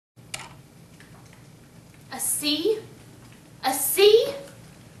A C? A C?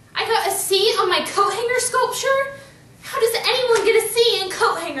 I got a C on my coat hanger sculpture? How does anyone get a C in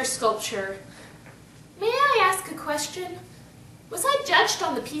coat hanger sculpture? May I ask a question? Was I judged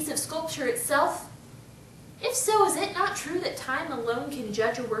on the piece of sculpture itself? If so, is it not true that time alone can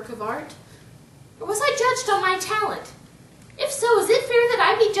judge a work of art? Or was I judged on my talent? If so, is it fair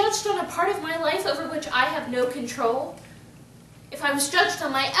that I be judged on a part of my life over which I have no control? If I was judged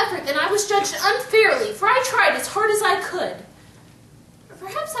on my effort, then I was judged unfairly, for I tried as hard as I could. Or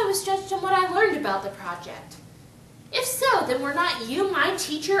perhaps I was judged on what I learned about the project. If so, then were not you, my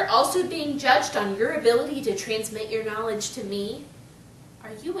teacher, also being judged on your ability to transmit your knowledge to me?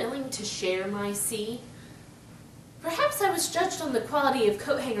 Are you willing to share my C? Perhaps I was judged on the quality of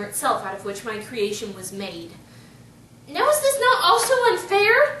coat hanger itself out of which my creation was made. Now is this not also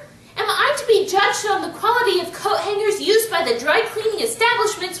unfair? Am I to be judged on the quality of coat hangers used by the dry cleaning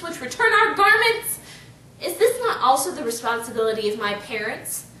establishments which return our garments? Is this not also the responsibility of my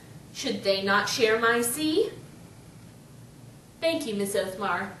parents? Should they not share my C? Thank you, Miss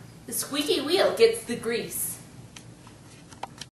Othmar. The squeaky wheel gets the grease.